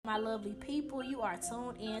my lovely people? You are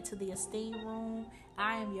tuned in to the Esteem Room.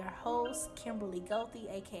 I am your host, Kimberly Goethe,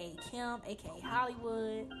 aka Kim, aka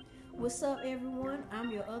Hollywood. What's up, everyone?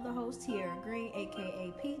 I'm your other host, Tiarra Green,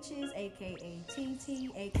 aka Peaches, aka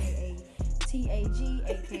TT, aka TAG,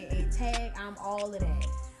 aka Tag. I'm all of that.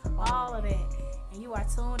 All of that. And you are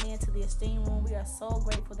tuned in to the Esteem Room. We are so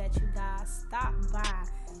grateful that you guys stopped by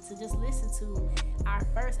to just listen to our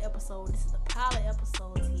first episode. This is the pilot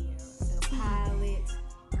episode here. The pilot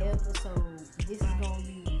episode. This is going to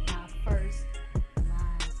be our first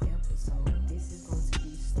live episode. This is going to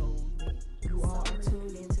be so lit. You all are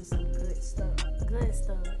tuned into some good stuff. Good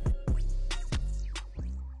stuff.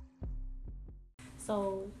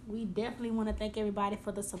 So we definitely want to thank everybody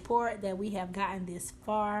for the support that we have gotten this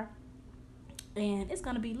far. And it's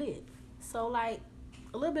going to be lit. So, like,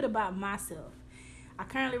 a little bit about myself. I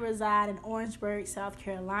currently reside in Orangeburg, South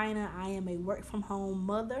Carolina. I am a work-from-home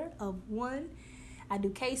mother of one. I do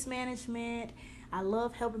case management. I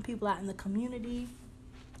love helping people out in the community.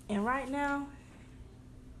 And right now,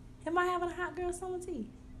 am I having a hot girl summer tea?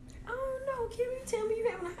 I don't know. Kim, you tell me you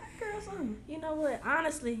having a hot girl summer. You know what?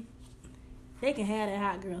 Honestly, they can have that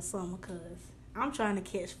hot girl summer because I'm trying to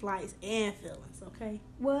catch flights and feelings, okay?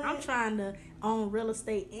 What? I'm trying to own real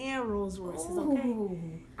estate and Rolls Royces,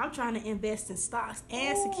 okay? I'm trying to invest in stocks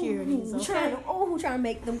and securities, okay? Trying to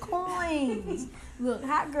make them coins. Look,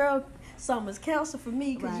 hot girl summer's counsel for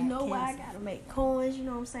me because you know why? I got to make coins, you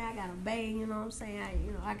know what I'm saying? I got to bang, you know what I'm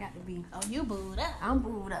saying? I got to be... Oh, you booed up. I'm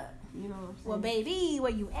booed up, you know what I'm saying? Well, baby,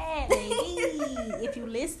 where you at, baby? If you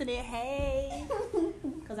listening, hey.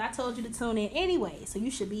 Because I told you to tune in anyway, so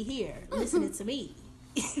you should be here listening to me.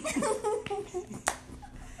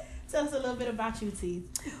 Tell us a little bit about you, T.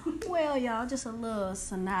 Well, y'all, just a little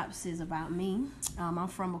synopsis about me. I'm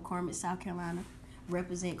from McCormick, South Carolina.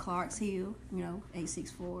 Represent Clarks Hill,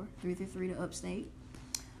 864-333 to upstate.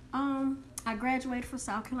 I graduated from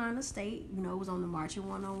South Carolina State, was on the Marching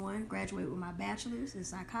 101. Graduated with my bachelor's in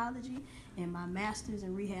psychology and my master's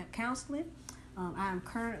in rehab counseling. I am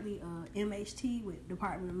currently MHT with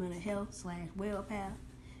Department of Mental Health / WellPath.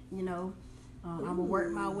 I'm going to work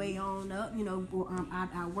my way on up.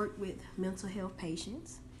 I work with mental health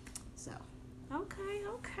patients. So. Okay.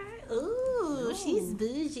 Ooh, she's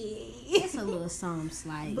bougie. It's a little something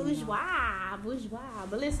slight. Bourgeois.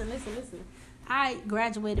 But listen. I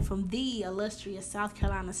graduated from the illustrious South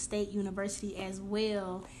Carolina State University as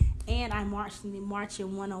well. And I marched in the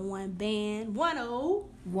Marching 101 band.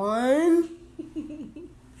 101.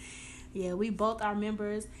 Yeah, we both are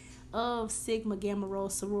members of Sigma Gamma Rho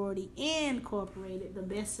Sorority Incorporated, the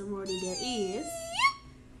best sorority there is.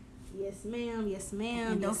 Yes, ma'am.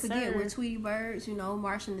 And don't forget, we're Tweety Birds,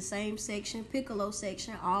 marching the same section, Piccolo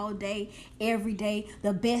section, all day, every day.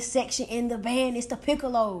 The best section in the band is the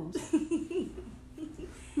Piccolos.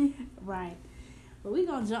 Right. But we're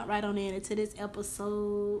going to jump right on into this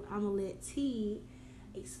episode. I'm going to let T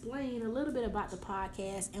explain a little bit about the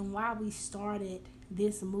podcast and why we started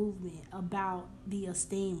this movement about the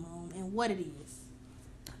Esteem Room and what it is.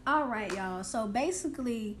 All right, y'all. So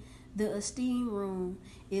basically, the Esteem Room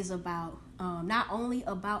is about not only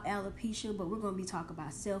about alopecia, but we're going to be talking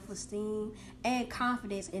about self-esteem and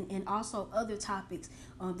confidence and also other topics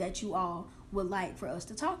that you all would like for us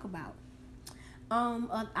to talk about.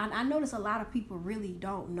 I notice a lot of people really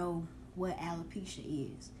don't know what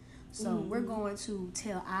alopecia is. So we're going to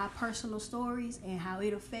tell our personal stories and how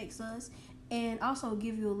it affects us, and also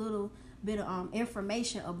give you a little bit of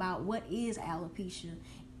information about what is alopecia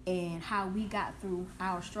and how we got through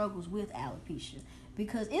our struggles with alopecia.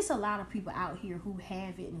 Because it's a lot of people out here who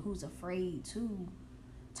have it and who's afraid to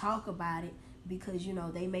talk about it because,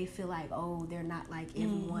 they may feel like, oh, they're not like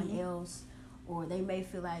everyone else, or they may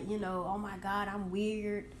feel like, oh my God, I'm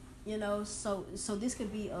weird. So this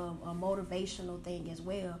could be a motivational thing as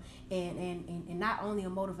well, and not only a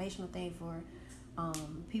motivational thing for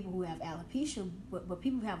people who have alopecia, but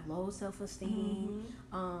people who have low self-esteem,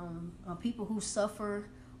 people who suffer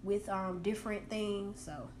with different things.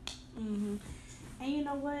 So, and you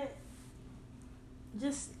know what?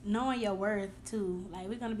 Just knowing your worth too. Like,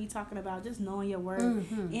 we're gonna be talking about just knowing your worth,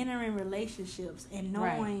 entering relationships, and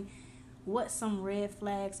knowing what some red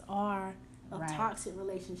flags are of toxic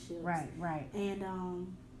relationships. Right. And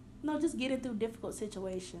just getting through difficult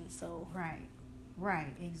situations. So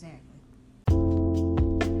right, exactly.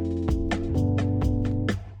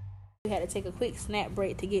 We had to take a quick snap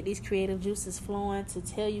break to get these creative juices flowing to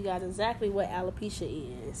tell you guys exactly what alopecia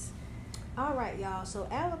is. All right, y'all. So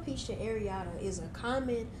alopecia areata is a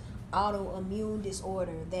common autoimmune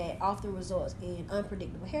disorder that often results in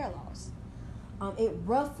unpredictable hair loss. It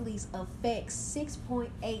roughly affects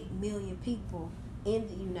 6.8 million people in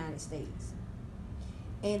the United States.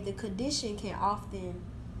 And the condition can often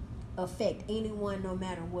affect anyone no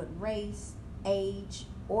matter what race, age,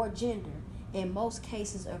 or gender. In most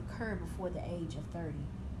cases occur before the age of 30.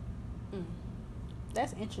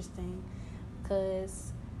 That's interesting,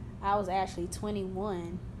 because I was actually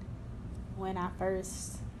 21 when I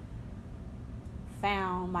first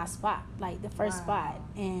found my spot, like the first spot.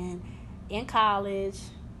 And in college,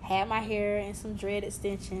 had my hair in some dread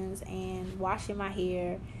extensions and washing my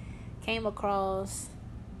hair, came across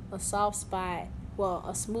a soft spot, well,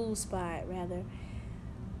 a smooth spot rather,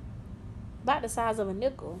 about the size of a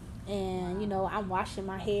nickel. And, you know, I'm washing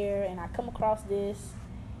my hair and I come across this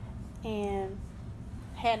and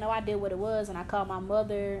had no idea what it was. And I called my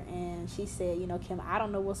mother and she said, you know, Kim, I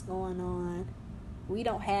don't know what's going on. We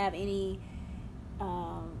don't have any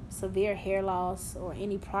severe hair loss or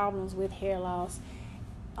any problems with hair loss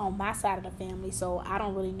on my side of the family. So I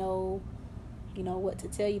don't really know, you know, what to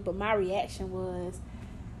tell you. But my reaction was,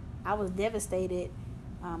 I was devastated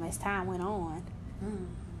as time went on.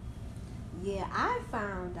 Yeah, I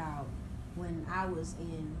found out when I was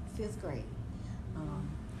in 5th grade.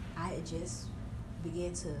 I had just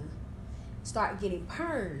began to start getting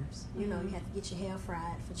perms. You know, you have to get your hair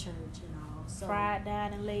fried for church and all. So, fried,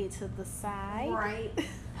 dyed, and laid to the side. Right.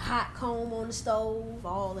 Hot comb on the stove,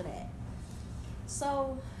 all of that.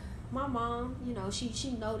 So my mom, you know,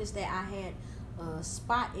 she noticed that I had a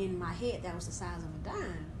spot in my head that was the size of a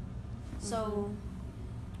dime. So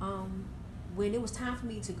when it was time for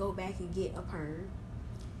me to go back and get a perm,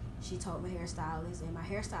 she told my hairstylist, and my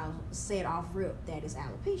hairstylist said off rip that it's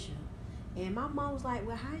alopecia. And my mom was like,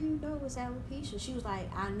 well, how you know it's alopecia? She was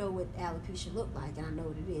like, I know what alopecia look like, and I know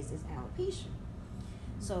what it is. It's alopecia.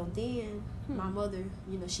 So then my mother,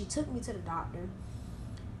 you know, she took me to the doctor,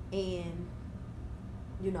 and,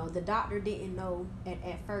 you know, the doctor didn't know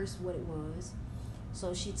at first what it was.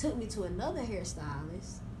 So she took me to another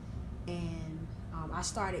hairstylist, and I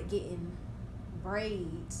started getting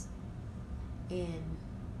braids, and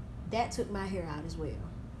that took my hair out as well.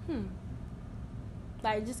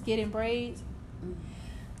 Like just getting braids.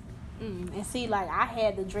 And see, like I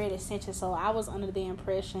had the dread extensions, so I was under the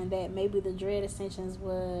impression that maybe the dread extensions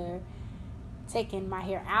were taking my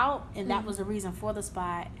hair out, and that was the reason for the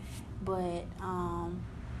spot. But it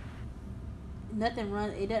doesn't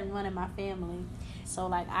run in my family, so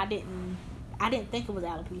like I didn't think it was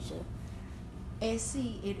alopecia. And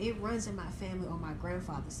see, it runs in my family on my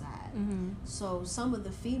grandfather's side. So some of the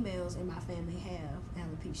females in my family have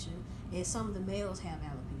alopecia, and some of the males have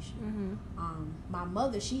alopecia. My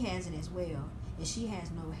mother, she has it as well, and she has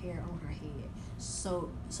no hair on her head. So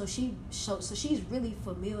she's really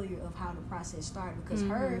familiar of how the process started, because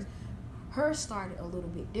hers started a little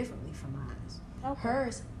bit differently from mine. Okay.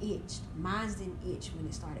 Hers itched. Mine didn't itch when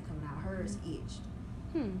it started coming out. Hers itched.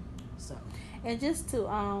 So. And just to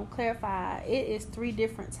clarify, it is 3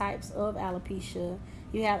 different types of alopecia.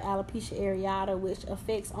 You have alopecia areata, which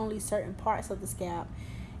affects only certain parts of the scalp.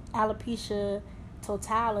 Alopecia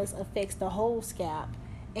totalis affects the whole scalp,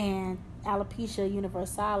 and alopecia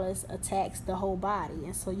universalis attacks the whole body.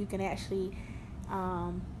 And so you can actually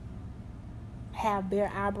have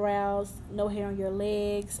bare eyebrows, no hair on your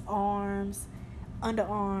legs, arms,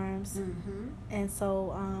 underarms. And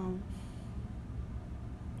so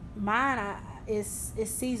mine is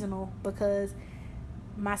seasonal, because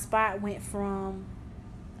my spot went from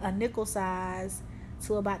a nickel size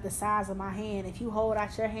to about the size of my hand. If you hold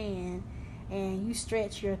out your hand and you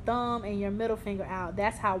stretch your thumb and your middle finger out,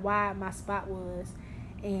 that's how wide my spot was.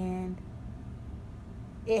 And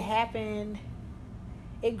it happened,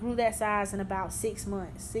 it grew that size in about 6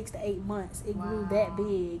 months, 6 to 8 months. It grew that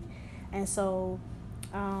big. And so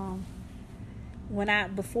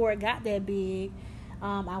before it got that big,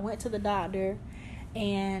 I went to the doctor,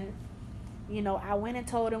 and, you know, I went and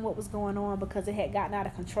told him what was going on, because it had gotten out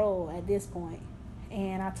of control at this point.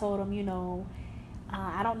 And I told him, you know,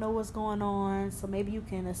 I don't know what's going on, so maybe you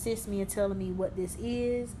can assist me in telling me what this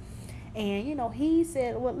is. And, you know, he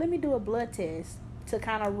said, well, let me do a blood test to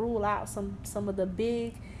kind of rule out some of the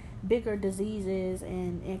bigger diseases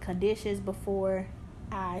and conditions before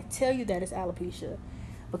I tell you that it's alopecia,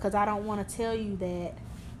 because I don't want to tell you that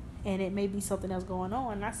and it may be something else going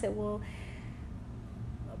on. And I said, well,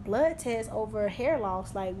 a blood test over hair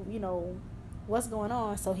loss, like, you know, what's going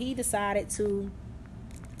on? So he decided to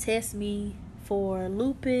test me for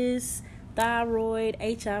lupus, thyroid,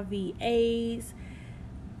 HIV, AIDS,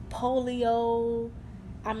 polio.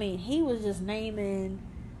 I mean, he was just naming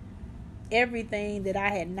everything that I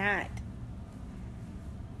had not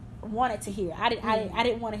wanted to hear. I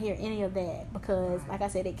didn't want to hear any of that, because like I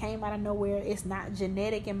said, it came out of nowhere. It's not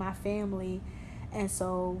genetic in my family, And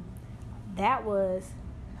so that was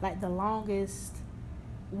like the longest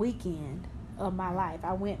weekend of my life.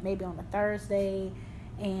 I went maybe on a Thursday,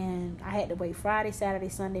 and I had to wait Friday, Saturday,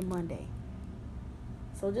 Sunday, Monday.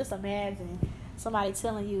 So just imagine somebody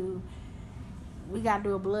telling you, we got to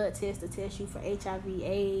do a blood test to test you for HIV,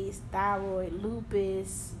 AIDS, thyroid,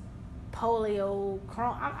 lupus, polio,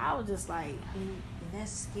 Crohn. I was just like... And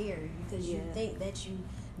that's scary because you think that you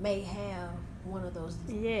may have one of those.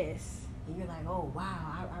 Yes. And you're like, oh,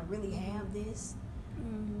 wow, I really have this.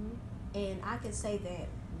 Mm-hmm. And I can say that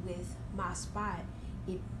with my spot,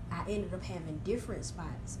 I ended up having different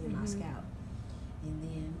spots in my scalp. And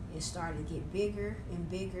then it started to get bigger and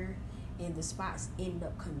bigger, and the spots ended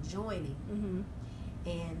up conjoining. Mm-hmm.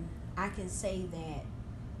 And I can say that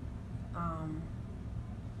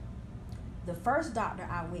the first doctor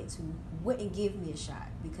I went to wouldn't give me a shot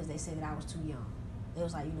because they said that I was too young. It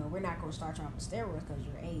was like, we're not going to start you off with steroids because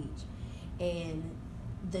your age. And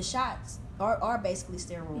the shots are basically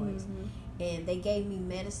steroids. Mm-hmm. And they gave me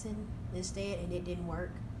medicine instead, and it didn't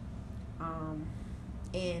work.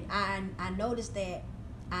 And I noticed that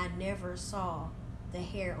I never saw the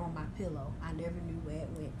hair on my pillow. I never knew where it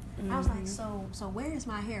went. Mm-hmm. I was like, so where is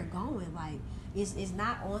my hair going? Like, it's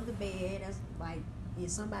not on the bed. That's like,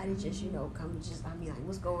 is somebody just, come just, like,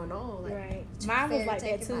 what's going on? Like, right. Mine was like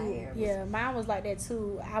that too. Yeah, mine was like that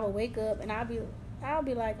too. I would wake up and I'll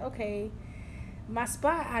be like, okay, my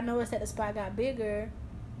spot, I noticed that the spot got bigger,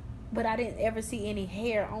 but I didn't ever see any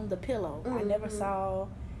hair on the pillow. Mm-hmm.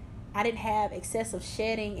 I didn't have excessive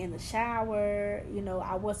shedding in the shower.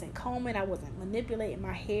 I wasn't combing. I wasn't manipulating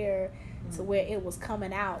my hair to where it was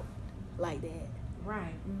coming out like that.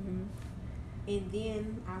 Right. Mm-hmm. And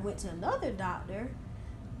then I went to another doctor,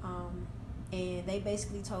 and they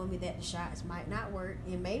basically told me that the shots might not work.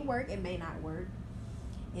 It may work, it may not work.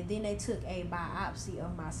 And then they took a biopsy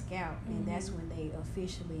of my scalp, and that's when they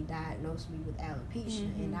officially diagnosed me with alopecia.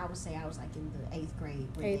 And I would say I was like in the 8th grade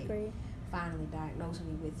when they finally diagnosed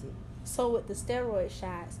me with it. So with the steroid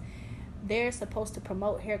shots, they're supposed to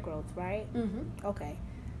promote hair growth, right? Mm-hmm. Okay.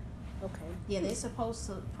 Yeah, they're supposed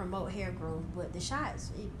to promote hair growth, but the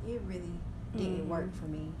shots, it really didn't work for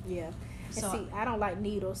me. Yeah. So, and see, I don't like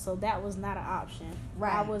needles, so that was not an option.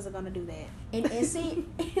 Right. I wasn't gonna do that. And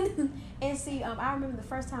see, I remember the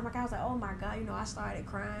first time, like, I was like, oh my God, I started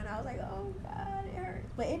crying. I was like, oh God, it hurt.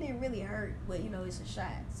 But it didn't really hurt. But it's a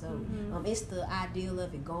shot, so it's the ideal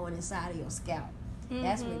of it going inside of your scalp.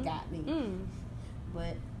 That's what got me.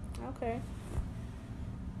 But okay.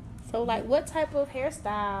 So, like, what type of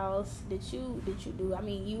hairstyles did you do? I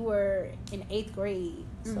mean, you were in 8th grade,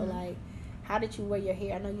 so like, how did you wear your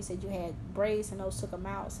hair? I know you said you had braids and those took them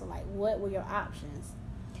out. So, like, what were your options?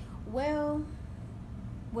 Well,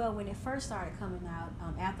 when it first started coming out,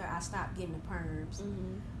 after I stopped getting the perms,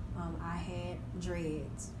 I had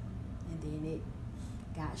dreads, and then it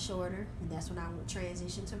got shorter, and that's when I would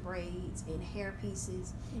transition to braids and hair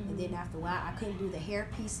pieces. And then after a while, I couldn't do the hair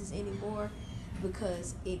pieces anymore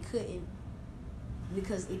because it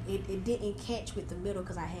didn't catch with the middle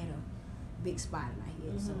because I had a big spot in my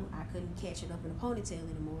head, so I couldn't catch it up in a ponytail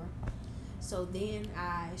anymore. So then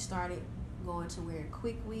I started going to wear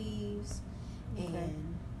quick weaves,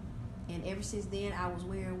 and ever since then I was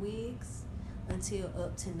wearing wigs until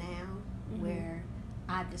up to now, where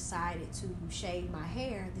I decided to shave my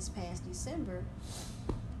hair this past December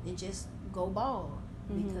and just go bald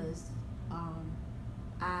because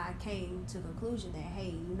I came to the conclusion that, hey,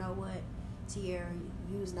 you know what, Tiarra,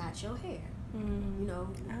 use not your hair.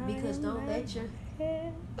 Because don't let your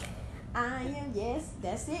hair. I am, yes,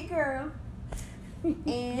 that's it, girl. And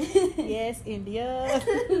yes, India.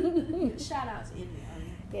 Shout out to India.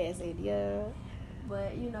 Yes, India.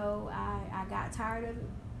 But I got tired of it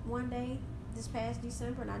one day this past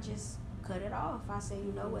December, and I just cut it off. I said,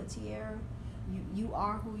 you know what, Tiarra, you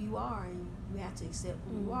are who you are, and you have to accept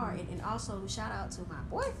who you are. And also, shout out to my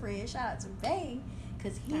boyfriend, shout out to Bay,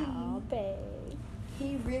 because he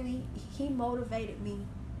motivated me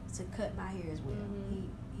to cut my hair as well.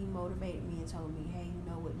 He motivated me and told me, hey, you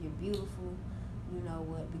know what, you're beautiful, you know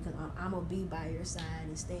what, because I'm gonna be by your side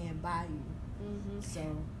and stand by you. So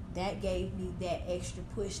that gave me that extra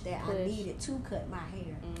push that I needed to cut my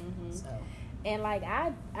hair. So, and like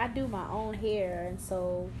I do my own hair, and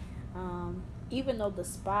so even though the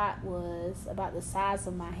spot was about the size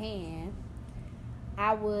of my hand,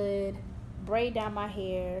 I would braid down my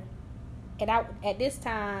hair. And at this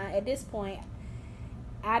point,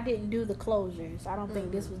 I didn't do the closures. I don't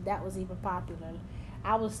think that was even popular.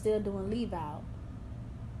 I was still doing leave out.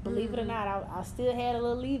 Believe it or not, I still had a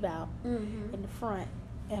little leave out in the front,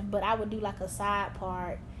 but I would do like a side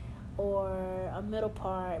part or a middle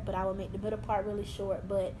part, but I would make the middle part really short.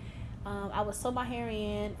 But I would sew my hair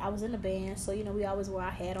in. I was in the band, so we always wear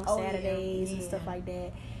our hat on Saturdays and stuff like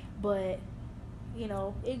that. But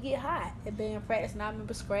it get hot at band practice, and I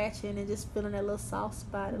remember scratching and just feeling that little soft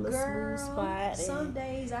spot, a little smooth spot. Some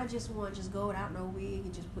days I just want to just go without no wig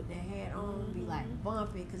and just put that hat on, and be like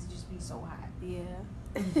bumping, because it just be so hot.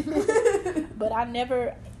 Yeah. But I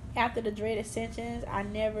never, after the dread extensions, I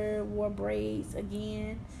never wore braids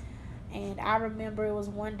again. And I remember it was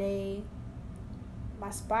one day, my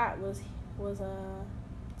spot was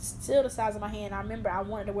still the size of my hand. I remember I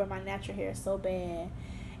wanted to wear my natural hair so bad.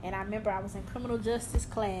 And I remember I was in criminal justice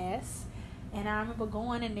class, and I remember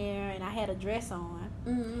going in there, and I had a dress on.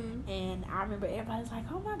 Mm-hmm. And I remember everybody's like,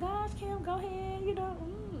 "Oh my gosh, Kim, go ahead,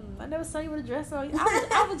 I never saw you with a dress on."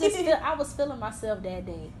 I was feeling myself that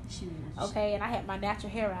day. Okay, and I had my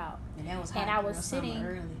natural hair out, and that was hot. And I was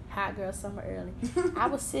sitting hot girl summer early. I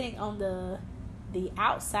was sitting on the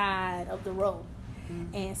outside of the row,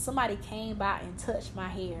 and somebody came by and touched my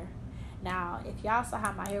hair. Now, if y'all saw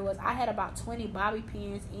how my hair was, I had about 20 bobby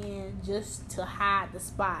pins in just to hide the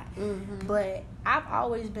spot. Mm-hmm. But I've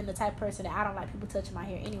always been the type of person that I don't like people touching my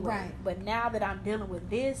hair anyway. Right. But now that I'm dealing with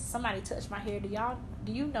this, somebody touched my hair. Do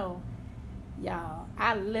you know, y'all,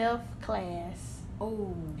 I left class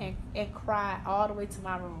and cried all the way to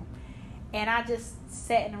my room. And I just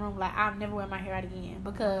sat in the room like, I'm never wearing my hair out again,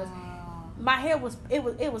 because my hair was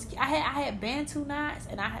I had Bantu knots,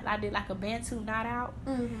 and I did like a Bantu knot out,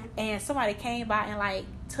 and somebody came by and like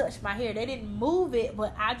touched my hair. They didn't move it,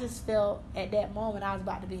 but I just felt at that moment I was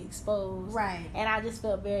about to be exposed, right? And I just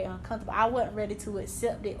felt very uncomfortable. I wasn't ready to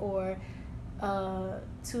accept it or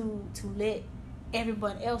to let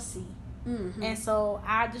everyone else see. Mm-hmm. And so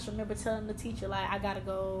I just remember telling the teacher, like, I gotta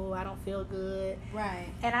go, I don't feel good. Right.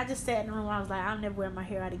 And I just sat in the room, I was like, I'm never wearing my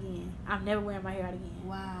hair out again. I'm never wearing my hair out again.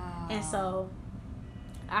 Wow. And so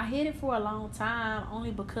I hid it for a long time,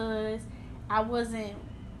 only because I wasn't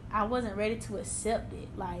ready to accept it.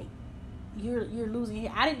 Like, you're losing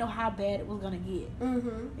hair. I didn't know how bad it was gonna get.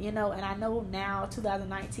 Mm-hmm. And I know now,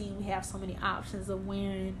 2019, we have so many options of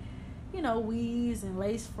wearing, weaves and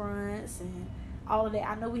lace fronts and all of that.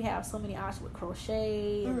 I know we have so many options with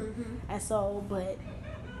crochet and so, but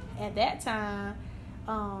at that time,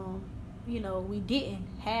 we didn't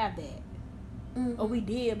have that. Or we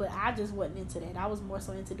did, but I just wasn't into that. I was more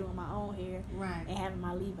so into doing my own hair, right, and having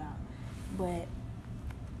my leave out. But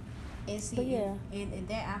and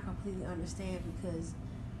that I completely understand, because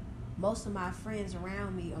most of my friends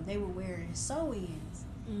around me, they were wearing sew-ins,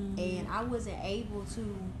 and I wasn't able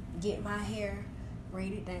to get my hair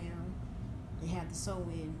braided down and have the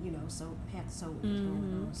sew-in, have the sew-ins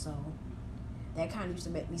going on. So that kind of used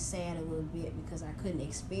to make me sad a little bit, because I couldn't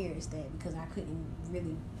experience that, because I couldn't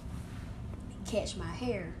really catch my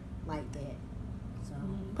hair like that. So,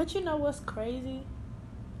 but you know what's crazy,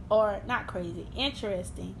 or not crazy,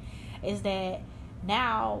 interesting, is that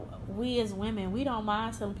now we as women, we don't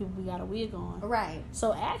mind telling people we got a wig on. Right.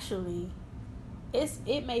 So actually,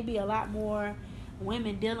 it may be a lot more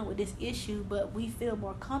women dealing with this issue, but we feel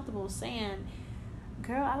more comfortable saying,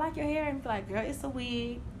 "Girl, I like your hair," and be like, "Girl, it's a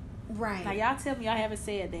wig." Right. Now y'all tell me y'all haven't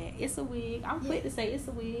said that. It's a wig. I'm quick to say it's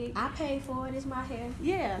a wig. I paid for it. It's my hair.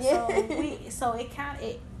 Yeah. So it kind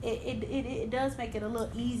of it does make it a little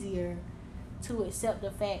easier to accept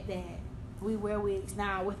the fact that we wear wigs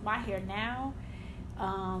now. With my hair now,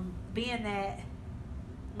 being that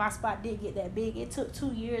my spot did get that big, it took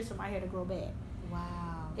 2 years for my hair to grow back.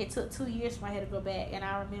 Wow. It took 2 years for my hair to grow back, and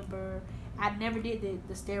I remember I never did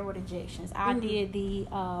the steroid injections. I did the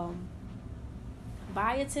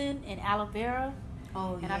biotin and aloe vera.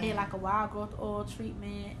 And I did like a wild growth oil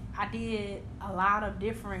treatment. I did a lot of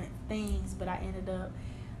different things, but I ended up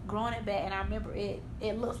growing it back. And I remember it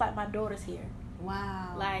looks like my daughter's hair.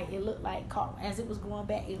 Wow. Like, it looked like, as it was growing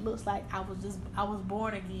back, it looks like I was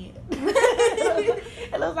born again.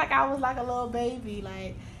 It looks like I was like a little baby.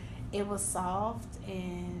 Like, it was soft,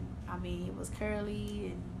 and I mean, it was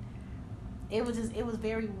curly, and it was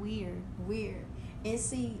very weird. And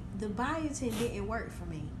see, the biotin didn't work for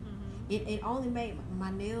me. It only made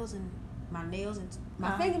my nails and my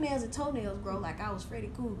fingernails and toenails grow like I was Freddy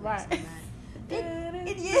Krueger. Right.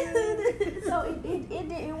 So it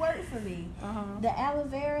didn't work for me. The aloe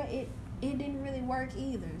vera, it didn't really work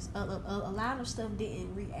either. A lot of stuff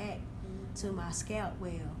didn't react to my scalp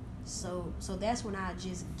well. So that's when I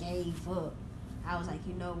just gave up. I was like,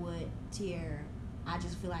 you know what, Tiarra, I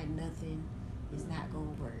just feel like nothing is not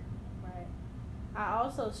gonna work. Right. I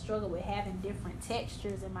also struggled with having different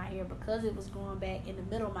textures in my hair because it was growing back in the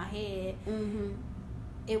middle of my head.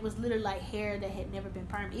 it was literally like hair that had never been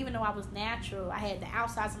permed. Even though I was natural, I had the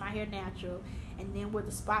outsides of my hair natural, and then where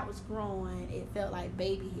the spot was growing, it felt like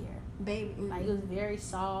baby hair. Baby. Like, it was very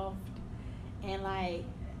soft. And like,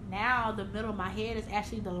 now the middle of my head is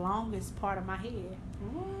actually the longest part of my head.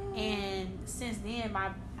 What? And since then,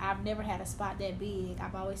 I've never had a spot that big.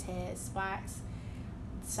 I've always had spots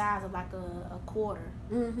the size of like a quarter,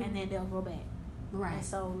 and then they'll grow back. Right. And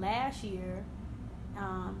so last year,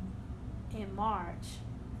 in March,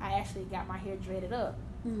 I actually got my hair dreaded up.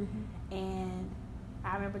 And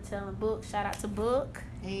I remember telling Book, shout out to Book.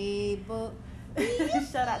 Hey, Book.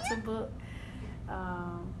 Shout out to Book.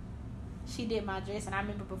 She did my dress, and I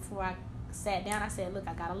remember before I sat down, I said, look,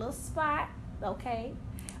 I got a little spot, okay,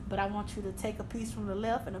 but I want you to take a piece from the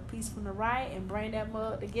left and a piece from the right and bring that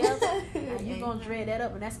mug together, and you're going to dread that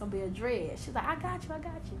up, and that's going to be a dread. She's like, I got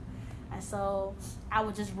you. And so I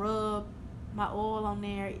would just rub my oil on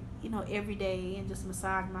there, every day, and just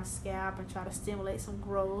massage my scalp and try to stimulate some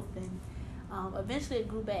growth, and eventually it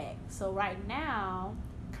grew back. So right now,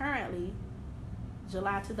 currently,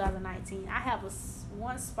 July 2019, I have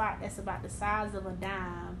one spot that's about the size of a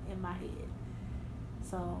dime in my head.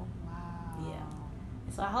 So, wow. Yeah.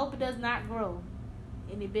 So I hope it does not grow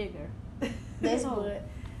any bigger. That's good.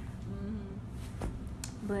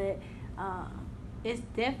 But it's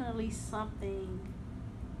definitely something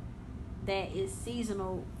that is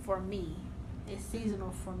seasonal for me. It's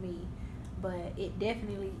seasonal for me, but it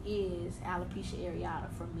definitely is alopecia areata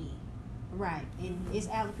for me. Right, and it's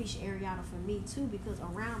alopecia areata for me too, because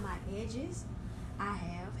around my edges, I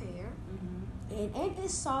have hair, and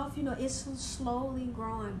it's soft. It's slowly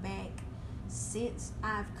growing back since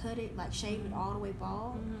I've cut it, like shaved it all the way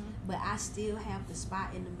bald. But I still have the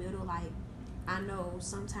spot in the middle. Like, I know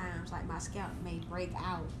sometimes, like, my scalp may break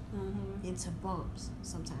out into bumps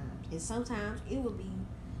sometimes, and sometimes it will be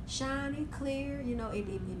shiny, clear.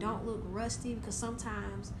 It don't look rusty, because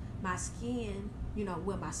sometimes my skin,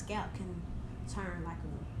 where my scalp can turn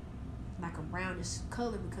like a brownish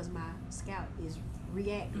color, because my scalp is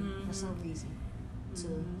reacting for some reason to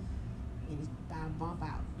and I bump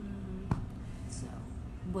out. So,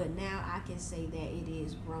 but now I can say that it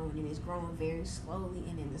is growing, and it's growing very slowly,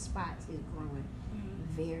 and then the spots is growing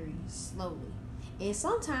very slowly. And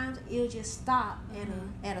sometimes it'll just stop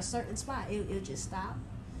at a certain spot. It'll just stop,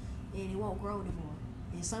 and it won't grow anymore.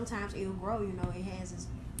 And sometimes it'll grow. It has its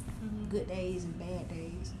good days and bad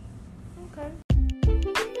days. Okay.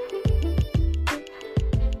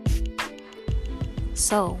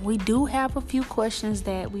 So we do have a few questions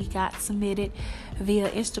that we got submitted via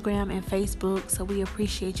Instagram and Facebook. So we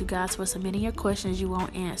appreciate you guys for submitting your questions you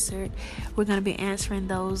want answered. We're going to be answering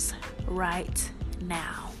those right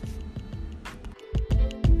now.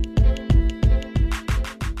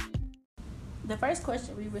 The first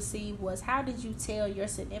question we received was, how did you tell your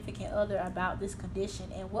significant other about this condition,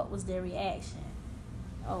 and what was their reaction?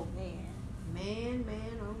 Oh, man. Man,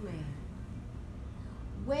 oh, man.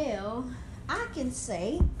 Well, I can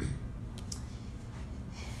say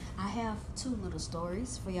I have two little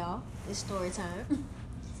stories for y'all. It's story time.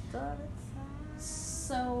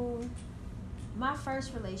 So, my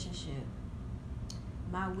first relationship,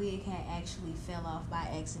 my wig had actually fell off by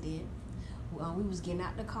accident. We was getting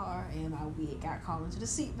out the car, and my wig got caught into the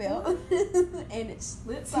seatbelt, and it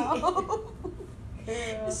slipped off.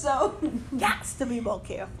 So, Gots to be more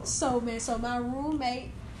careful. So my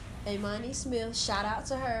roommate, Imani Smith, shout out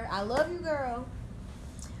to her. I love you, girl.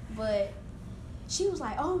 But she was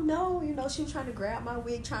like, oh no, she was trying to grab my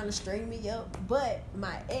wig, trying to straighten me up. But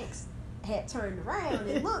my ex had turned around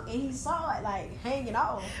and looked, and he saw it like hanging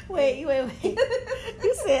off. Wait.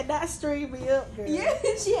 You said not straighten me up, girl. Yeah,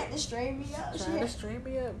 she had to straighten me up. Straighten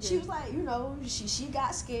me up, girl. She was like, she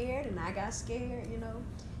got scared, and I got scared,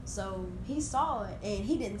 So he saw it, and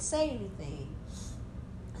he didn't say anything.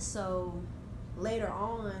 So later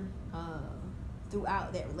on,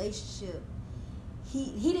 throughout that relationship,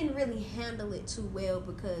 he didn't really handle it too well,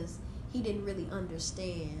 because he didn't really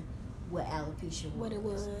understand what alopecia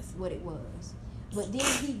was. What it was. But then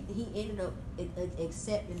he ended up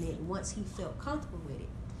accepting it once he felt comfortable with it.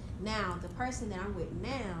 Now, the person that I'm with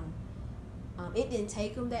now, it didn't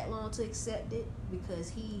take him that long to accept it, because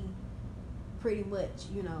he pretty much,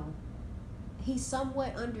 he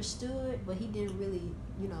somewhat understood, but he didn't really,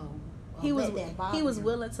 he was him.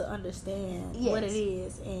 willing to understand what it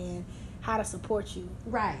is and how to support you.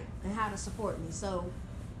 Right, and how to support me. So,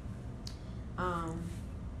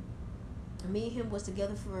 me and him was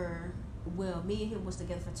together for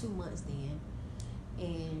 2 months then,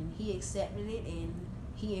 and he accepted it, and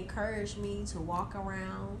he encouraged me to walk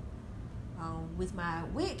around with my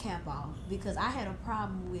wig cap off, because I had a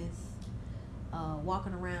problem with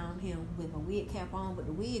walking around him with a wig cap on with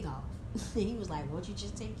the wig off. And he was like, "Won't you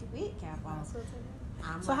just take your wig cap off?"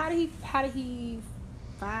 So how did he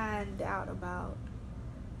find out about?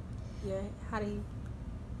 Yeah, how did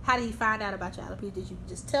he find out about your alopecia? Did you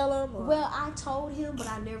just tell him? Or? Well, I told him, but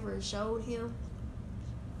I never showed him.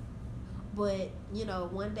 But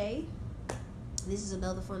one day, this is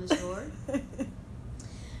another funny story.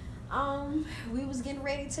 We was getting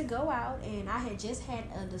ready to go out, and I had just had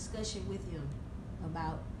a discussion with him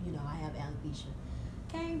about I have alopecia.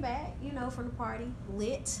 Came back, from the party,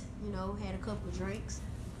 lit, had a couple of drinks.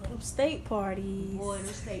 Them state parties. Boy, them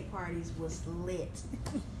state parties was lit.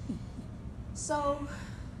 So,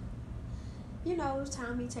 it was time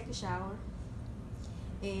for me to take a shower.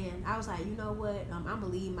 And I was like, you know what? I'm going to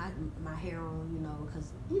leave my hair on,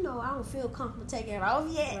 because, I don't feel comfortable taking it off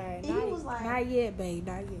yet. Right. And he was like, not yet, babe,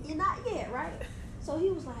 not yet. You're not yet, right? So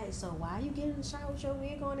he was like, so why you getting in the shower with your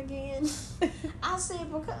wig on again? I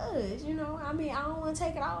said, because, I don't want to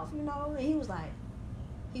take it off, And he was like,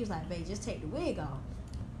 babe, just take the wig off.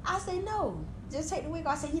 I said, no, just take the wig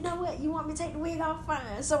off. I said, you know what? You want me to take the wig off?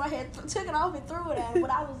 Fine. So I had took it off and threw it at him,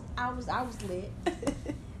 but I was lit.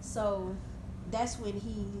 So that's when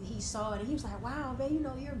he saw it, and he was like, wow, babe,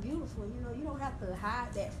 you're beautiful. You don't have to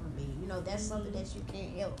hide that from me. That's something that you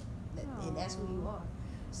can't help. And that's who you are.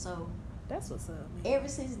 So that's what's up, man. Ever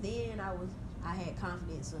since then, I had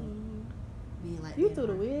confidence of being like you that. threw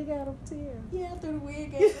the wig at him, Tiarra? Yeah, I threw the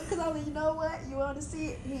wig at him because I was like, you know what? You want to see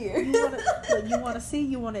it here. You want to see?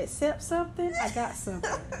 You want to accept something? I got something.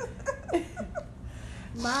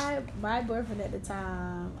 my boyfriend at the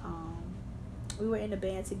time, we were in the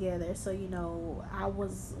band together. So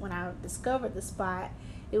when I discovered the spot,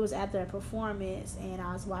 it was after a performance, and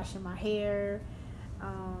I was washing my hair,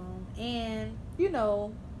 and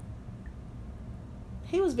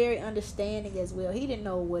he was very understanding as well. He didn't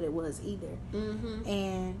know what it was either. Mm-hmm.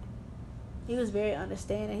 And he was very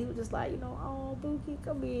understanding. He was just like, oh, Bookie,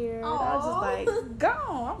 come here. And I was just like,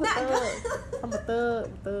 go. I'm a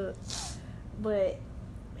thug. But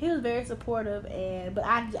he was very supportive, but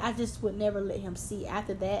I just would never let him see.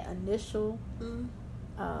 After that initial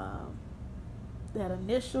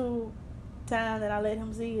time that I let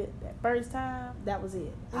him see it, that first time, that was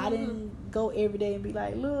it. Mm-hmm. I didn't go every day and be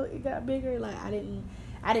like, look, it got bigger. Like I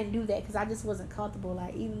didn't do that because I just wasn't comfortable.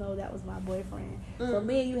 Like, even though that was my boyfriend, so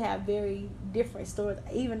me and you have very different stories.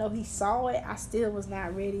 Even though he saw it, I still was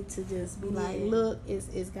not ready to just be like, look,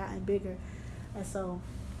 it's gotten bigger. And so,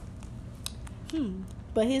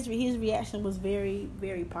 but his reaction was very,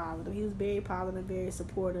 very positive. He was very positive, very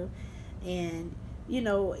supportive, and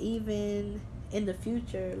even in the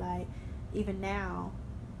future, like even now,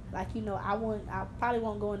 like I probably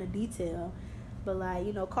won't go into detail, but like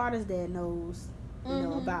Carter's dad knows.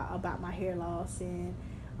 About my hair loss, and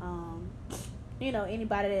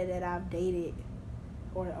anybody that I've dated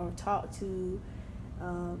or talked to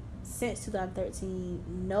since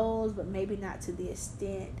 2013 knows, but maybe not to the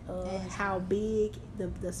extent of how big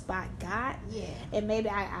the spot got. Yeah. And maybe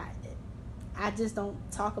I just don't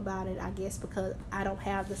talk about it, I guess, because I don't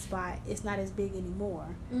have the spot. It's not as big anymore.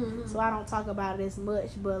 Mm-hmm. So I don't talk about it as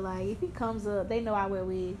much, but like if it comes up, they know I wear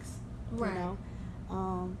wigs. Right.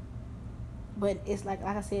 But it's like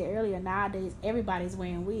I said earlier, nowadays everybody's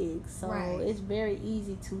wearing wigs, so it's very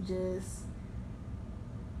easy to just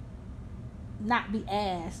not be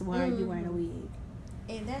asked, why are you wearing a wig?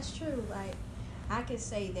 And that's true. Like I can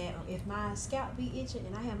say that if my scalp be itching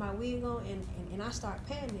and I have my wig on and I start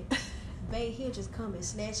patting it, babe, he'll just come and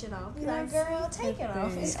snatch it off. Be like, girl, take it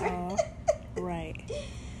off. It's right.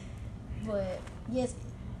 But yes,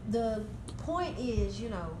 the point is,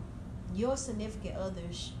 your significant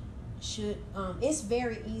others should it's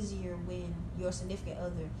very easier when your significant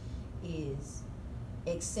other is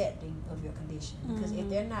accepting of your condition, because if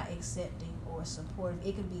they're not accepting or supportive,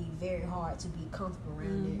 it can be very hard to be comfortable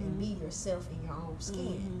around it and be yourself in your own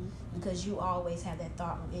skin, because you always have that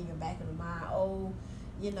thought in your back of the mind,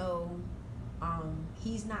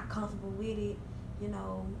 he's not comfortable with it,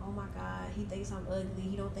 oh my God, he thinks I'm ugly,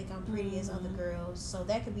 he don't think I'm pretty as other girls. So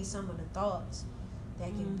that could be some of the thoughts that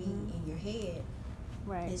can be in your head.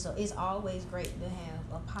 Right. And so it's always great to have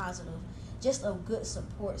a positive, just a good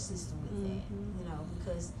support system with that,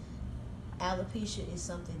 because alopecia is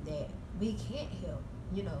something that we can't help,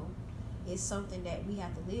 it's something that we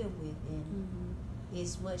have to live with, and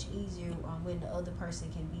it's much easier when the other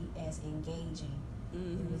person can be as engaging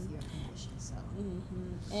with your condition. So,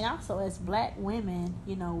 and also as Black women,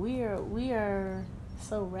 we are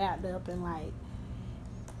so wrapped up in like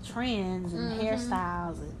trends and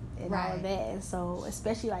hairstyles and all of that. And so,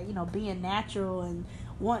 especially like, you know, being natural and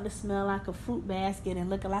wanting to smell like a fruit basket and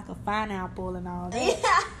looking like a pineapple and all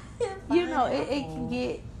that. You know,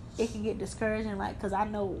 it can get discouraging. Like, because I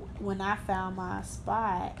know when I found my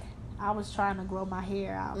spot, I was trying to grow my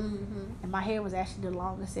hair out, and my hair was actually the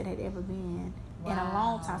longest it had ever been in a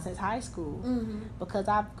long time, since high school, because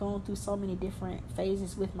I've gone through so many different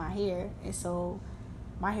phases with my hair. And so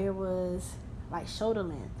my hair was like shoulder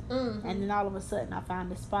length, and then all of a sudden I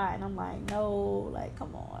found this spot, and I'm like, no, like,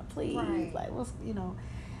 come on, please, like, what's, you know.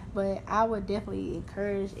 But I would definitely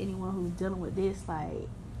encourage anyone who's dealing with this, like,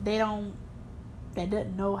 that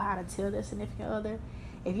doesn't know how to tell their significant other,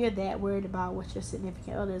 if you're that worried about what your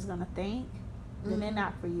significant other is gonna think, then they're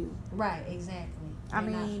not for you. Right, exactly. I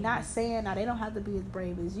mean, not saying now they don't have to be as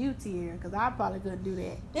brave as you, Tier, because I probably couldn't do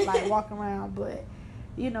that, like walking around. But,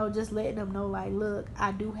 you know, just letting them know, like, look,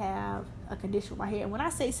 I do have a condition with my hair. And when I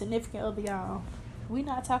say significant other, y'all, we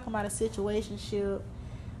not talking about a situationship.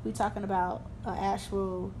 We talking about an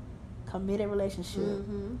actual committed relationship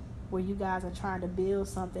where you guys are trying to build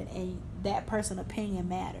something, and that person's opinion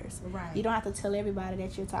matters. Right. You don't have to tell everybody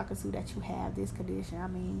that you're talking to that you have this condition. I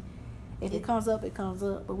mean, if it comes up, it comes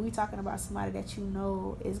up. But we talking about somebody that you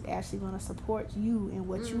know is actually going to support you in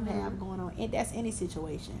what you have going on. And that's any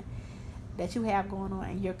situation that you have going on,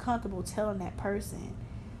 and you're comfortable telling that person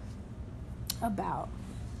about.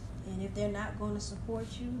 And if they're not going to support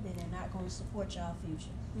you, then they're not going to support y'all future.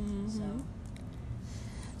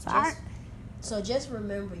 So just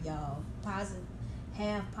remember, y'all,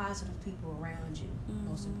 have positive people around you,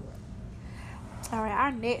 most important. All right,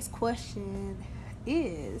 our next question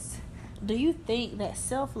is, do you think that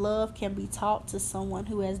self-love can be taught to someone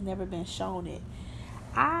who has never been shown it?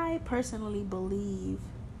 I personally believe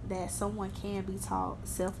that someone can be taught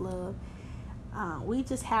self-love. We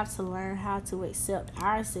just have to learn how to accept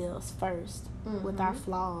ourselves first, with our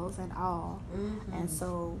flaws and all. And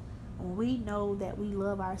so when we know that we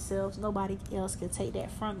love ourselves, nobody else can take that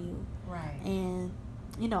from you. Right. And,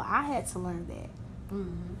 you know, I had to learn that.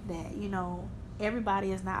 That, you know,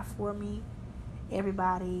 everybody is not for me.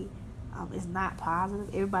 Everybody is not positive.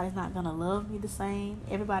 Everybody's not going to love me the same.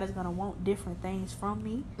 Everybody's going to want different things from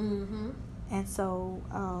me. And so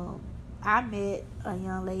I met a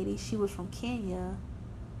young lady. She was from Kenya,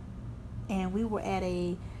 and we were at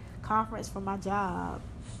a conference for my job,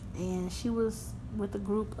 and she was with a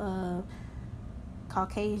group of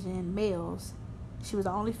Caucasian males. She was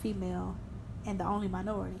the only female and the only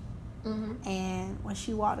minority. And when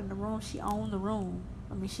she walked in the room, she owned the room.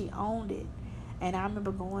 I mean, she owned it. And I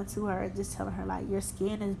remember going to her and just telling her, like, your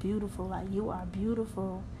skin is beautiful, like, you are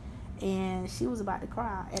beautiful. And she was about to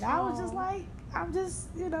cry, and I was just like, I'm just,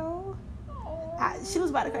 you know, she was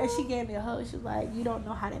about to cry, and she gave me a hug. She was like, you don't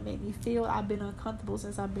know how that made me feel. I've been uncomfortable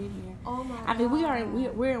since I've been here. Oh my I mean,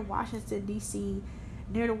 we're in Washington, D.C.,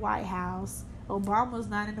 near the White House. Obama's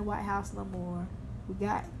not in the White House no more.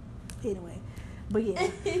 Anyway, but yeah.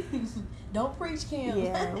 Don't preach, Kim.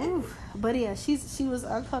 Yeah, but yeah, she was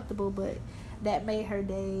uncomfortable, but that made her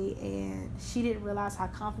day, and she didn't realize how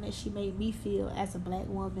confident she made me feel as a black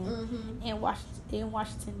woman in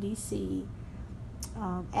Washington, D.C.,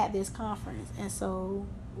 at this conference. And so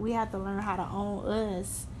we have to learn how to own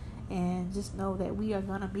us, and just know that we are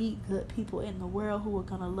going to meet good people in the world who are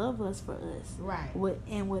going to love us for us. Right.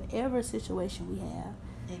 In whatever situation we have.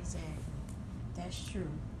 Exactly. That's true.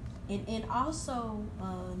 And also,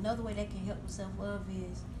 another way that can help with self-love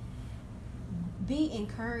is be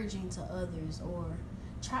encouraging to others, or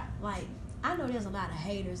try, like, I know there's a lot of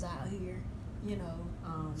haters out here, you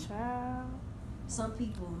know. Child. Some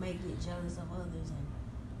people may get jealous of others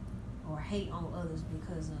or hate on others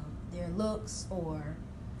because of their looks, or,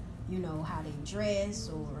 you know, how they dress,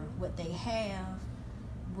 or what they have.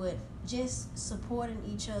 But just supporting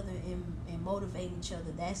each other and motivating each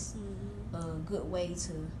other, that's a good way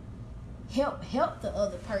to help the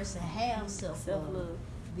other person have self-love.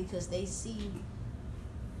 Because they see,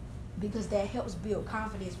 because that helps build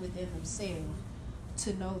confidence within themselves,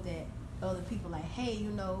 to know that other people like, hey,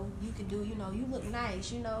 you know, you can do, you know, you look nice,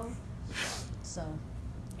 you know. So,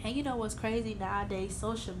 and you know what's crazy nowadays?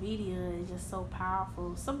 Social media is just so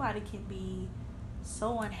powerful. Somebody can be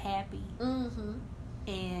so unhappy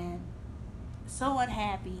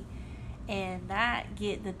and not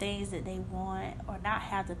get the things that they want, or not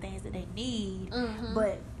have the things that they need,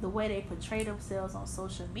 but the way they portray themselves on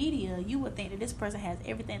social media, you would think that this person has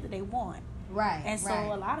everything that they want. Right. And so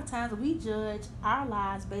a lot of times we judge our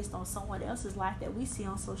lives based on someone else's life that we see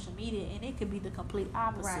on social media, and it could be the complete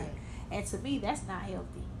opposite. Right. And to me, that's not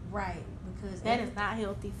healthy. Right. because that is not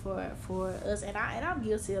healthy for us. And I'm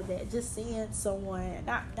guilty of that. Just seeing someone,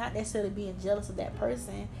 not necessarily being jealous of that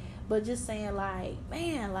person, but just saying like,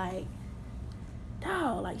 man, like,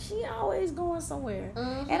 dog, like she always going somewhere.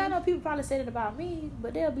 And I know people probably said it about me,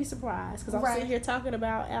 but they'll be surprised because I'm sitting here talking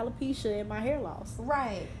about alopecia and my hair loss.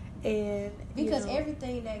 Right. And because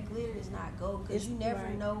everything that glitters is not gold, because you never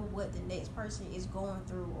right. know what the next person is going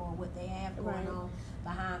through or what they have going right. on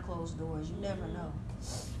behind closed doors. You never know.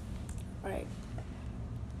 Right.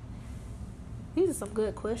 These are some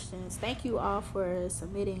good questions. Thank you all for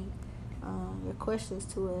submitting your questions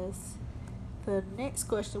to us. The next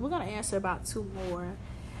question, we're going to answer about 2 more.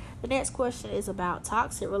 The next question is about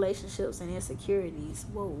toxic relationships and insecurities.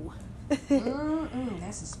 Whoa.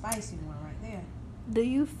 That's a spicy one right there. Do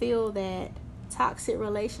you feel that toxic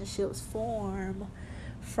relationships form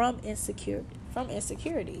from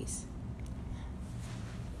insecurities?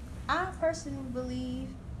 I personally believe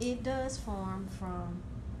it does form from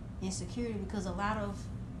insecurity because a lot of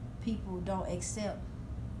people don't accept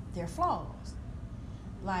their flaws.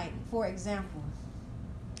 Like, for example,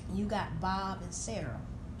 you got Bob and Sarah.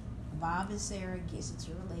 Bob and Sarah gets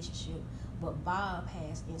into a relationship, but Bob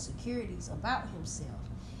has insecurities about himself.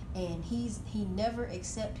 And he never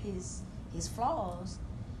accept his flaws.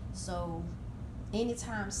 So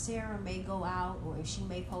anytime Sarah may go out, or if she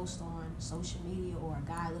may post on social media, or a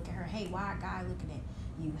guy look at her, hey, why a guy looking at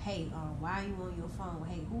you? Hey, why are you on your phone?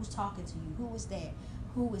 Hey, who's talking to you? Who is that?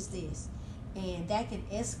 Who is this? And that can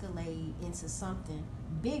escalate into something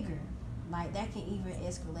bigger. Like, that can even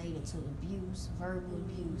escalate into abuse, verbal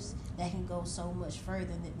abuse. That can go so much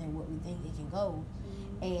further than what we think it can go.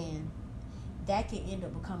 And that can end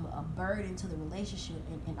up becoming a burden to the relationship,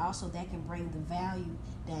 and also that can bring the value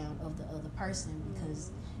down of the other person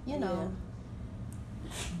because,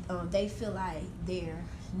 they feel like they're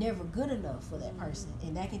never good enough for that person,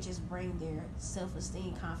 and that can just bring their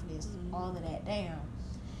self-esteem, confidence, all of that down.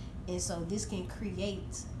 And so this can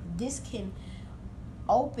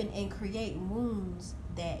open and create wounds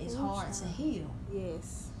that is hard to heal.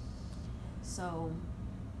 Yes. So,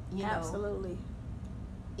 absolutely.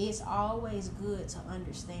 It's always good to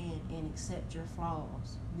understand and accept your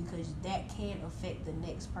flaws, because that can affect the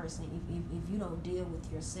next person if you don't deal with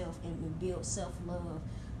yourself and build self-love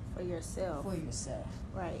for yourself.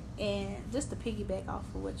 Right. And just to piggyback off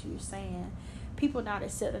of what you were saying, people not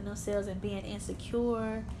accepting themselves and being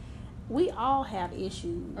insecure, we all have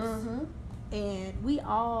issues. And we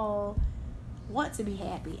all want to be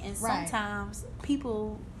happy. And sometimes we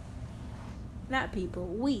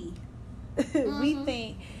we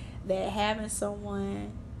think that having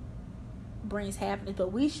someone brings happiness, but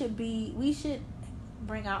we should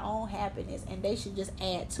bring our own happiness, and they should just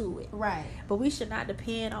add to it. Right. But we should not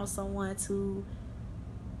depend on someone to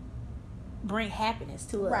bring happiness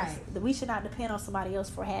to us. Right. We should not depend on somebody else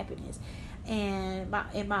for happiness. And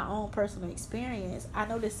in my own personal experience, I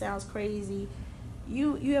know this sounds crazy.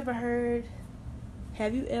 Have you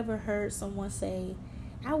ever heard someone say,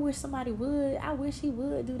 I wish somebody would. I wish he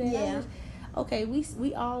would do that. Yeah. Okay,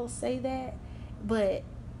 we all say that, but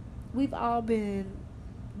we've all been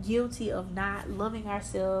guilty of not loving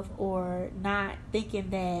ourselves, or not thinking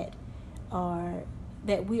that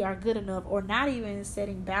we are good enough, or not even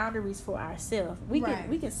setting boundaries for ourselves. We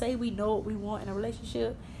can say we know what we want in a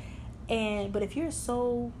relationship, but if you're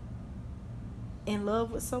so in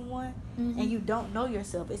love with someone and you don't know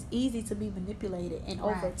yourself, it's easy to be manipulated, and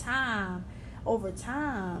over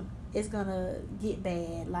time it's gonna get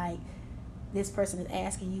bad. Like, this person is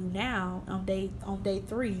asking you now on day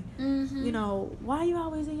 3, why are you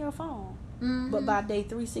always in your phone? But by day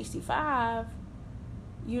 365,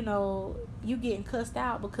 you getting cussed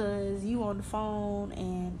out because you on the phone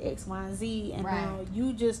and X, Y, and Z, and now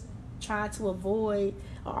you just trying to avoid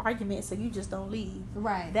an argument, so you just don't leave.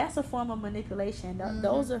 Right. That's a form of manipulation.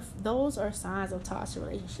 Those are signs of toxic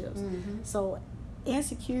relationships. So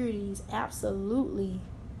insecurities absolutely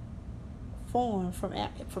form from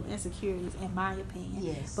insecurities, in my opinion.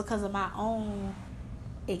 Yes. Because of my own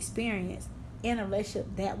experience in a relationship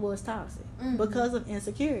that was toxic because of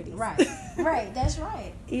insecurities. Right. That's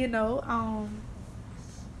right.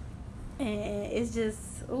 And it's just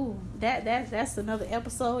that's another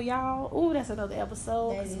episode, y'all. That's another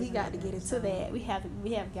episode. We got to get into that. We have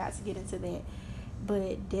got to get into that.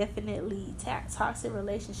 But definitely, toxic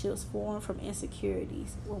relationships form from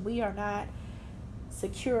insecurities. When we are not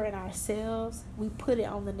secure in ourselves, we put it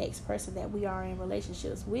on the next person that we are in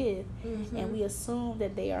relationships with, and we assume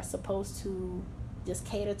that they are supposed to just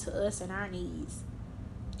cater to us and our needs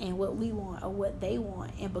and what we want or what they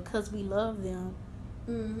want. And because we love them,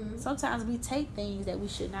 sometimes we take things that we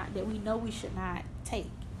know we should not take.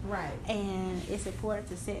 Right. And it's important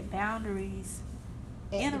to set boundaries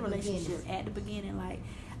in a relationship at the beginning. Like,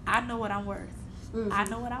 I know what I'm worth. Mm-hmm. I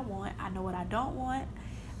know what I want. I know what I don't want.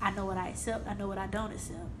 I know what I accept. I know what I don't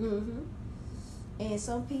accept. Mm-hmm. And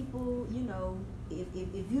some people, you know, if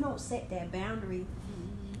you don't set that boundary,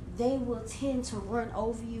 mm-hmm. they will tend to run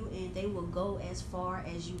over you, and they will go as far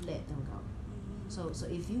as you let them go. Mm-hmm. So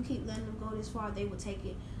if you keep letting them go this far, they will take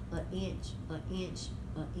it an inch,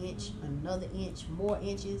 mm-hmm. another inch, more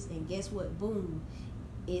inches, and guess what? Boom.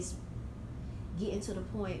 It's getting to the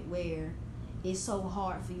point where it's so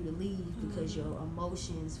hard for you to leave because mm-hmm. your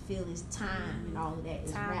emotions, feelings, time, mm-hmm. and all of that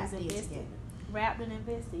is wrapped in together. Wrapped and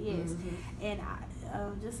invested, yes. Mm-hmm.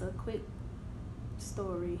 And just a quick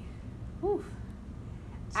story. Whew.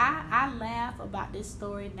 I laugh about this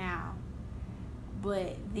story now,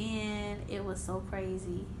 but then it was so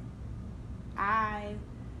crazy. I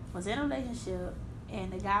was in a relationship,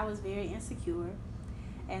 and the guy was very insecure,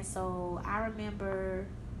 and so I remember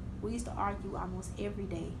we used to argue almost every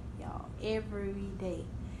day, y'all, every day.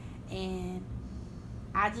 And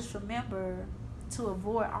I just remember, to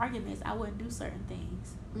avoid arguments, I wouldn't do certain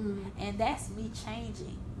things. Mm-hmm. And that's me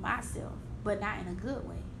changing myself, but not in a good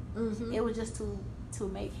way. Mm-hmm. It was just to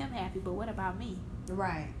make him happy, but what about me?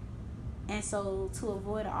 Right. And so to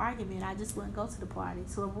avoid an argument, I just wouldn't go to the party.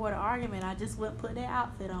 To avoid an argument, I just wouldn't put that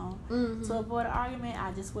outfit on. Mm-hmm. To avoid an argument,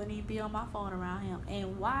 I just wouldn't even be on my phone around him.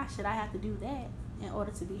 And why should I have to do that in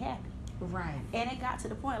order to be happy? Right. And it got to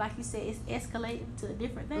the point, like you said, it's escalating to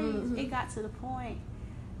different things. Mm-hmm. It got to the point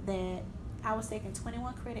that I was taking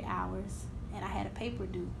 21 credit hours, and I had a paper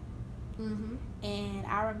due. Mm-hmm. And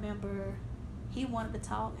I remember he wanted to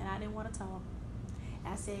talk, and I didn't want to talk.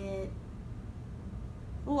 I said,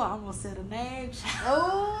 "Oh, I almost said a name."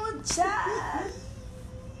 Oh, child.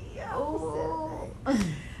 Oh,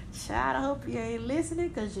 child, I hope you ain't listening,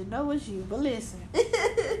 because you know it's you. But listen,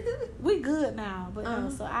 we good now. But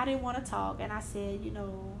so I didn't want to talk, and I said, you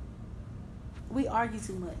know, we argue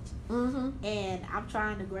too much. Mm-hmm. And I'm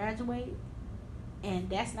trying to graduate, and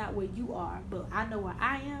that's not where you are. But I know where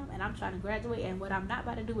I am, and I'm trying to graduate. And what I'm not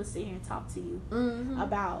about to do is sit here and talk to you mm-hmm.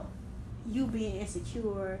 about you being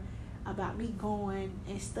insecure, about me going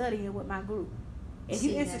and studying with my group. If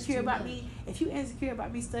you insecure about me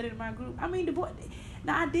studying in my group, I mean, the boy.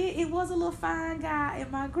 Now I did. It was a little fine guy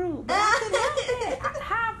in my group, but I couldn't help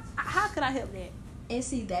that. How could I help that? And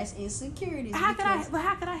see, that's insecurity. How could I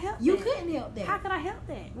help that? You couldn't help that. How could I help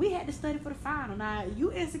that? We had to study for the final. Now,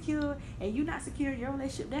 you insecure and you not secure in your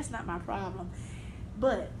relationship, that's not my problem.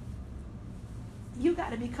 But you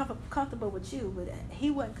got to be comfortable with you. But he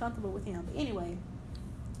wasn't comfortable with him. But anyway,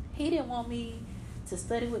 he didn't want me to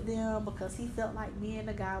study with them because he felt like me and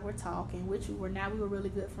the guy were talking, which we were really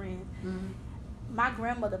good friends. Mm-hmm. My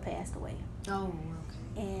grandmother passed away. Oh,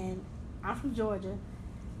 okay. And I'm from Georgia.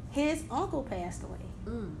 His uncle passed away.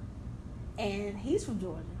 Mm. And he's from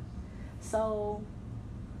Georgia. So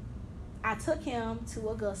I took him to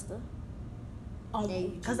Augusta.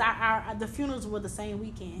 Because the funerals were the same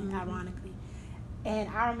weekend, mm-hmm. ironically. And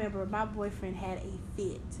I remember my boyfriend had a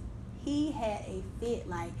fit. He had a fit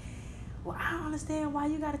like, well, I don't understand why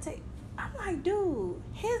you got to take... I'm like, dude,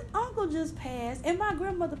 his uncle just passed and my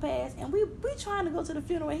grandmother passed, and we trying to go to the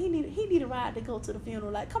funeral, and he need a ride to go to the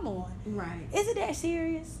funeral. Like, come on. Right. Is it that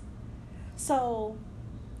serious? So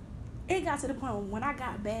it got to the point when I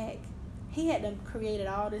got back, he had done created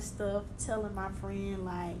all this stuff telling my friend,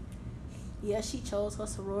 like, yeah, she chose her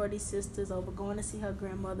sorority sisters over going to see her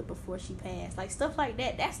grandmother before she passed. Like, stuff like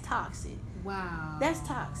that. That's toxic. Wow. That's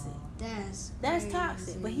toxic. That's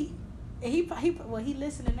toxic. But he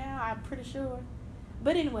listening now, I'm pretty sure.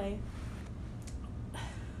 But anyway,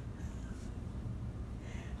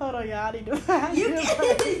 hold on, y'all. I need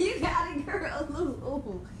to. You got it, girl.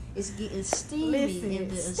 Ooh, it's getting steamy in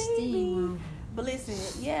the steam room. But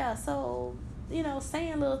listen, yeah. So you know,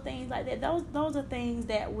 saying little things like that. Those are things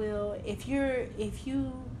that will, if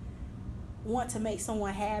you want to make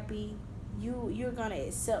someone happy, you're gonna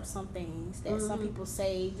accept some things that mm-hmm. some people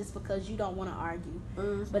say just because you don't want to argue.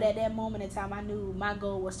 Mm-hmm. But at that moment in time, I knew my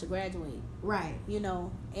goal was to graduate. Right. You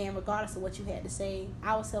know, and regardless of what you had to say,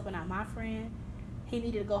 I was helping out my friend. He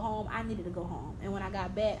needed to go home. I needed to go home. And when I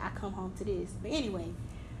got back, I come home to this. But anyway,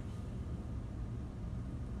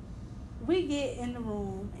 we get in the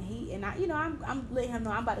room, and I'm letting him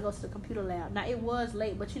know I'm about to go to the computer lab. Now, it was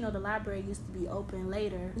late, but the library used to be open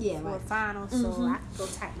later for finals, mm-hmm. so I could go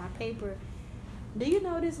type my paper. Do you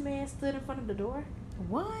know this man stood in front of the door?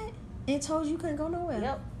 What? And told you couldn't go nowhere?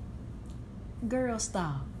 Yep. Girl,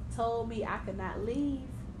 stop. Told me I could not leave.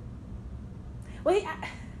 Well,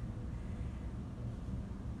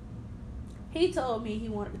 He told me he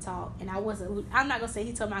wanted to talk, and I'm not gonna say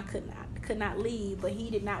he told me I could not leave, but he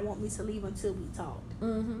did not want me to leave until we talked.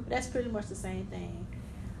 Mm-hmm. That's pretty much the same thing.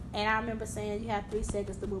 And I remember saying, you have 3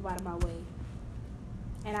 seconds to move out of my way.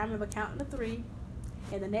 And I remember counting to 3,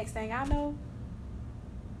 and the next thing I know,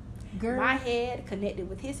 girl, my head connected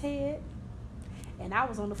with his head, and I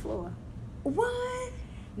was on the floor. What?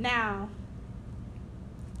 Now,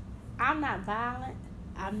 I'm not violent.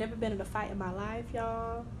 I've never been in a fight in my life,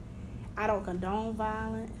 y'all. I don't condone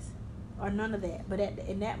violence or none of that. But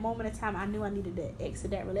in that moment in time, I knew I needed to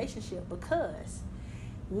exit that relationship because,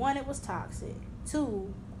 1, it was toxic.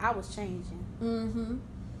 2, I was changing. Mm-hmm.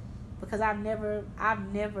 Because I've never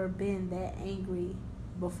been that angry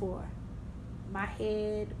before. My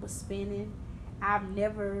head was spinning. I've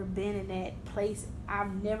never been in that place.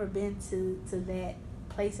 I've never been to that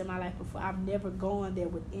place in my life before. I've never gone there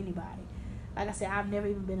with anybody. Like I said, I've never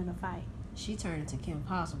even been in a fight. She turned into Kim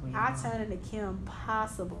Possible. I turned into Kim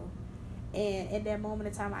Possible. And at that moment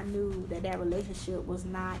in time, I knew that relationship was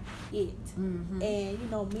not it. Mm-hmm. And, you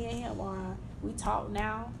know, me and him we talk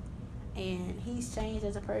now, and he's changed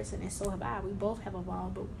as a person, and so have I. We both have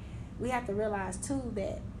evolved, but we have to realize, too,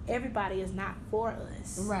 that everybody is not for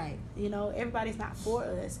us. Right. You know, everybody's not for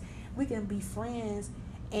us. We can be friends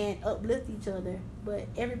and uplift each other, but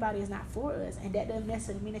everybody is not for us, and that doesn't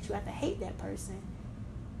necessarily mean that you have to hate that person.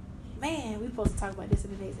 Man, we're supposed to talk about this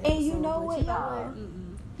in the next episode. And you know what, y'all?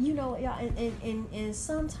 You know what, y'all? And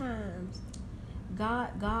sometimes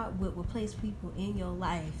God will place people in your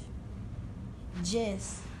life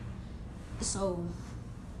just so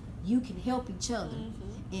you can help each other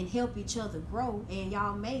and help each other grow, and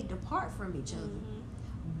y'all may depart from each other,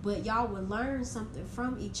 but y'all will learn something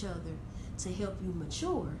from each other to help you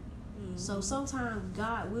mature. So sometimes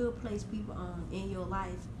God will place people in your life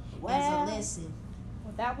as a lesson.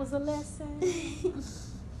 Well, that was a lesson.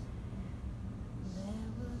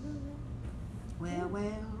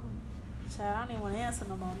 Well. Child, I don't even want to answer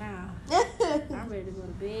no more now. I'm ready to go to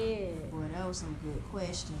bed. Boy, that was some good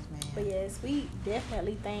questions, man. But yes, we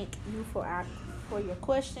definitely thank you for your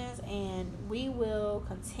questions, and we will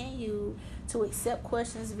continue to accept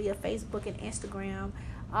questions via Facebook and Instagram.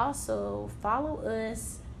 Also, follow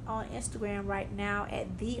us on Instagram right now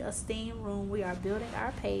at The Esteem Room. We are building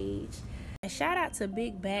our page. And shout out to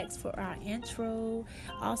Big Backs for our intro.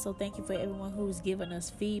 Also, thank you for everyone who's given us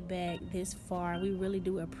feedback this far. We really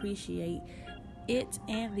do appreciate it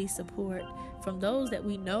and the support from those that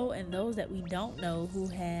we know and those that we don't know who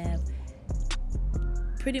have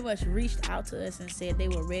pretty much reached out to us and said they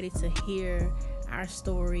were ready to hear our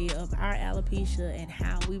story of our alopecia and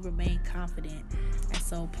how we remain confident. And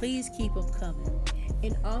so please keep them coming.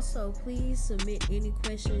 And also, please submit any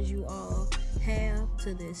questions you all have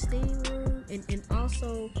to the Esteem Room, and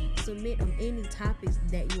also submit any topics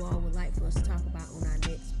that you all would like for us to talk about on our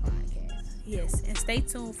next podcast. Yes, and stay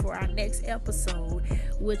tuned for our next episode,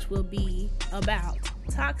 which will be about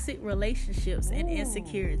toxic relationships and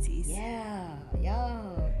insecurities. Yeah,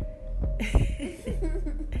 y'all.